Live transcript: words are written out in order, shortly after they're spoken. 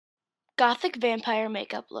Gothic vampire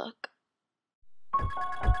makeup look.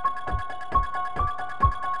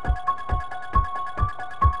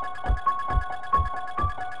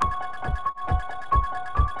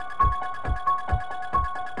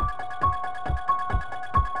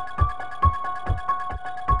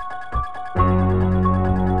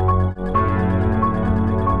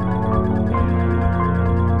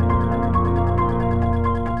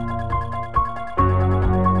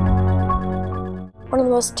 One of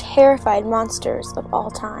the most terrified monsters of all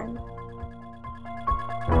time.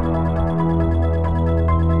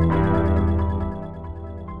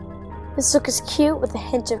 This look is cute with a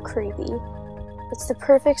hint of creepy. It's the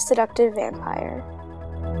perfect seductive vampire.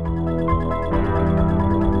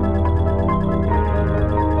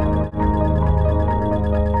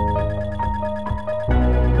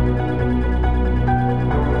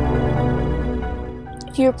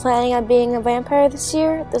 If you're planning on being a vampire this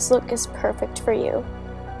year, this look is perfect for you.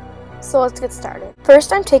 So let's get started.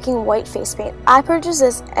 First, I'm taking white face paint. I purchased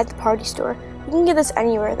this at the party store. You can get this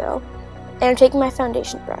anywhere though. And I'm taking my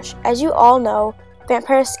foundation brush. As you all know,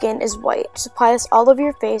 vampire skin is white. Just apply this all over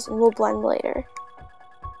your face and we'll blend later.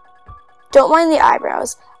 Don't mind the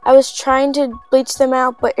eyebrows. I was trying to bleach them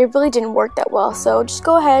out, but it really didn't work that well, so just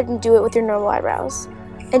go ahead and do it with your normal eyebrows.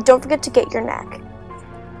 And don't forget to get your neck.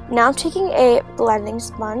 Now I'm taking a blending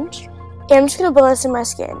sponge, and I'm just going to blend this in my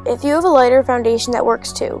skin. If you have a lighter foundation, that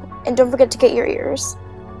works too. And don't forget to get your ears.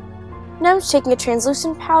 Now I'm just taking a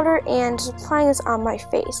translucent powder and just applying this on my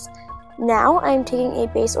face. Now I'm taking a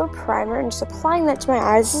base or primer and just applying that to my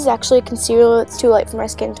eyes. This is actually a concealer that's too light for my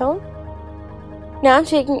skin tone. Now I'm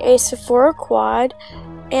taking a Sephora quad,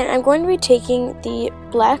 and I'm going to be taking the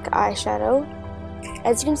black eyeshadow.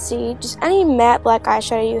 As you can see, just any matte black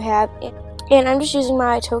eyeshadow you have. And I'm just using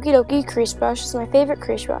my Tokidoki crease brush. It's my favorite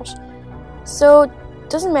crease brush. So it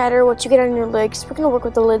doesn't matter what you get on your lids, we're going to work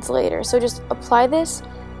with the lids later. So just apply this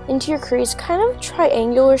into your crease, kind of a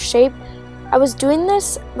triangular shape. I was doing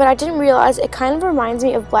this, but I didn't realize it kind of reminds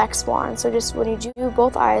me of Black Swan. So just when you do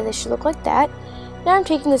both eyes, they should look like that. Now I'm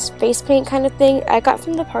taking this face paint kind of thing I got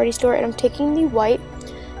from the party store, and I'm taking the white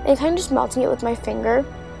and kind of just melting it with my finger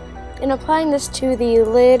and applying this to the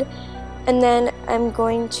lid. And then I'm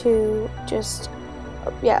going to just,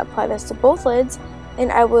 apply this to both lids,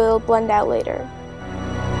 and I will blend out later.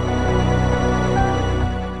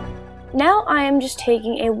 Now I am just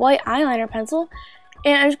taking a white eyeliner pencil,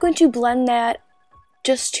 and I'm just going to blend that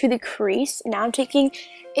just to the crease. And now I'm taking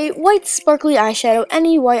a white sparkly eyeshadow.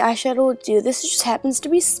 Any white eyeshadow will do. This just happens to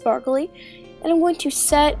be sparkly. And I'm going to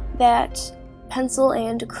set that pencil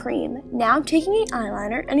and cream. Now I'm taking an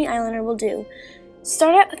eyeliner. Any eyeliner will do.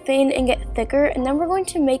 Start out thin and get thicker, and then we're going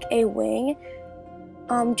to make a wing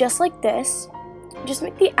just like this. Just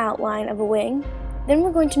make the outline of a wing. Then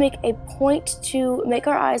we're going to make a point to make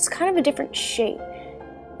our eyes kind of a different shape.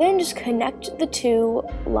 Then just connect the two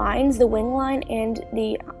lines, the wing line and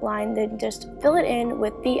the line, then just fill it in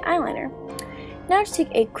with the eyeliner. Now just take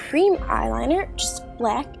a cream eyeliner, just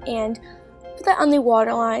black, and put that on the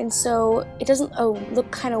waterline so it doesn't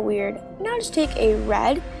look kind of weird. Now just take a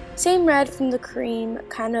red. Same red from the cream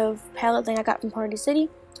kind of palette thing I got from Party City,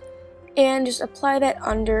 and just apply that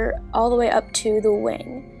under all the way up to the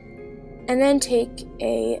wing. And then take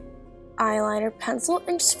a eyeliner pencil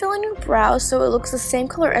and just fill in your brows so it looks the same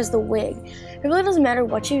color as the wig. It really doesn't matter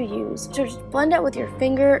what you use, so just blend out with your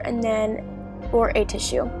finger and then or a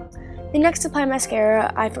tissue. Then next apply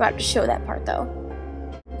mascara. I forgot to show that part though.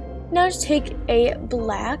 Now just take a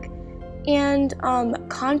black and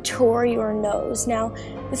contour your nose. Now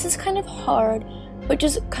this is kind of hard, but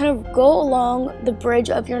just kind of go along the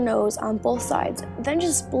bridge of your nose on both sides. Then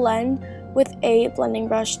just blend with a blending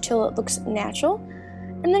brush till it looks natural.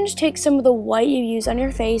 And then just take some of the white you use on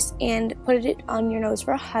your face and put it on your nose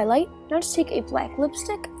for a highlight. Now just take a black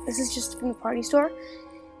lipstick. This is just from the party store.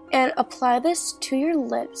 And apply this to your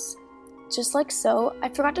lips, just like so. I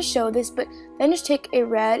forgot to show this, but then just take a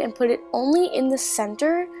red and put it only in the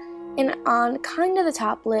center and on kind of the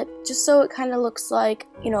top lip, just so it kind of looks like,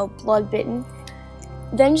 you know, blood bitten.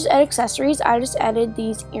 Then just add accessories. I just added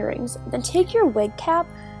these earrings. Then take your wig cap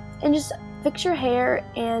and just fix your hair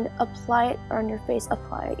and apply it on your face.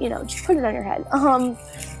 Apply it, you know, just put it on your head.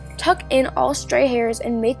 Tuck in all stray hairs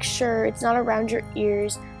and make sure it's not around your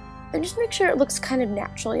ears, and just make sure it looks kind of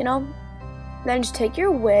natural, you know. Then just take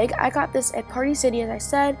your wig. I got this at Party City, as I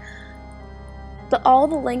said. All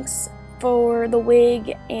the links for the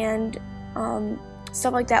wig and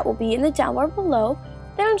stuff like that will be in the down bar below.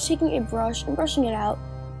 Then I'm just taking a brush and brushing it out.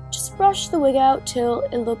 Just brush the wig out till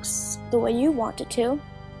it looks the way you want it to.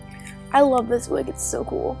 I love this wig, it's so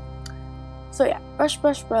cool. So yeah, brush,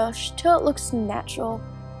 brush, brush till it looks natural.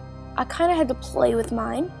 I kind of had to play with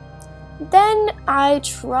mine. Then I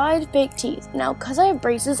tried fake teeth. Now, because I have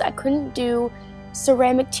braces, I couldn't do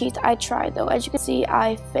ceramic teeth. I tried though. As you can see,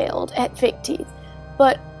 I failed at fake teeth.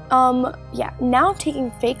 But yeah, now I'm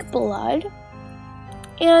taking fake blood.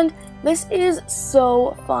 And this is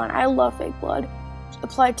so fun. I love fake blood.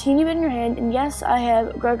 Apply a teeny bit in your hand, and yes, I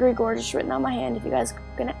have Gregory Gorgeous written on my hand if you guys are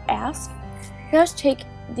gonna ask. Now just take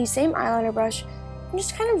the same eyeliner brush and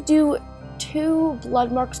just kind of do 2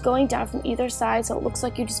 blood marks going down from either side so it looks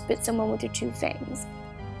like you just bit someone with your 2 fangs.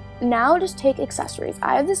 Now just take accessories.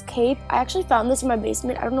 I have this cape. I actually found this in my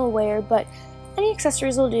basement. I don't know where, but any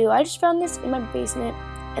accessories will do. I just found this in my basement.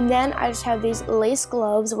 And then I just have these lace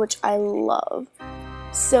gloves, which I love.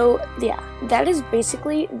 So yeah, that is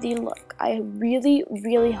basically the look. I really,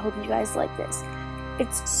 really hope you guys like this.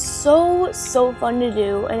 It's so fun to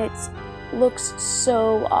do, and it looks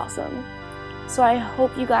so awesome. So I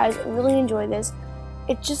hope you guys really enjoy this.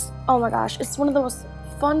 It just, oh my gosh, it's one of the most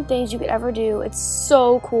fun things you could ever do. It's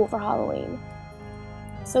so cool for Halloween.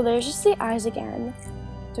 So there's just the eyes again.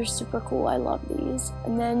 They're super cool. I love these.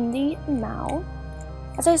 And then the mouth.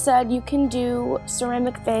 As I said, you can do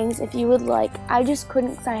ceramic fangs if you would like. I just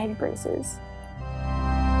couldn't because I had braces.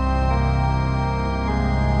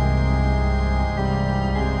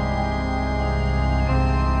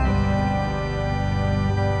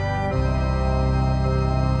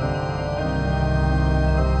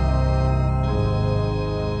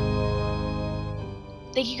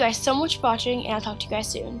 Thank you guys so much for watching, and I'll talk to you guys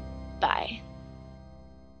soon. Bye.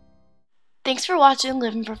 Thanks for watching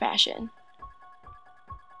Living for Fashion.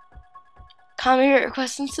 Comment your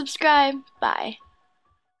requests and subscribe. Bye.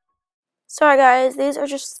 Sorry guys, these are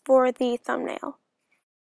just for the thumbnail.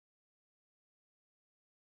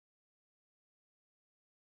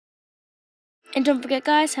 And don't forget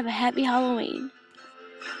guys, have a happy Halloween.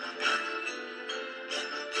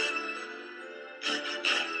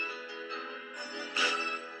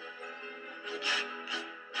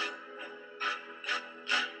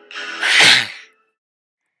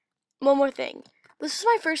 One more thing. This is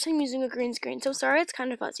my first time using a green screen, so sorry it's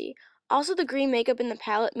kind of fuzzy. Also, the green makeup in the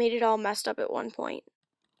palette made it all messed up at one point.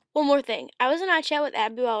 One more thing. I was in iChat with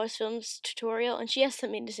Abby while I was filming this tutorial, and she has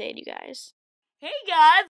something to say to you guys. Hey guys,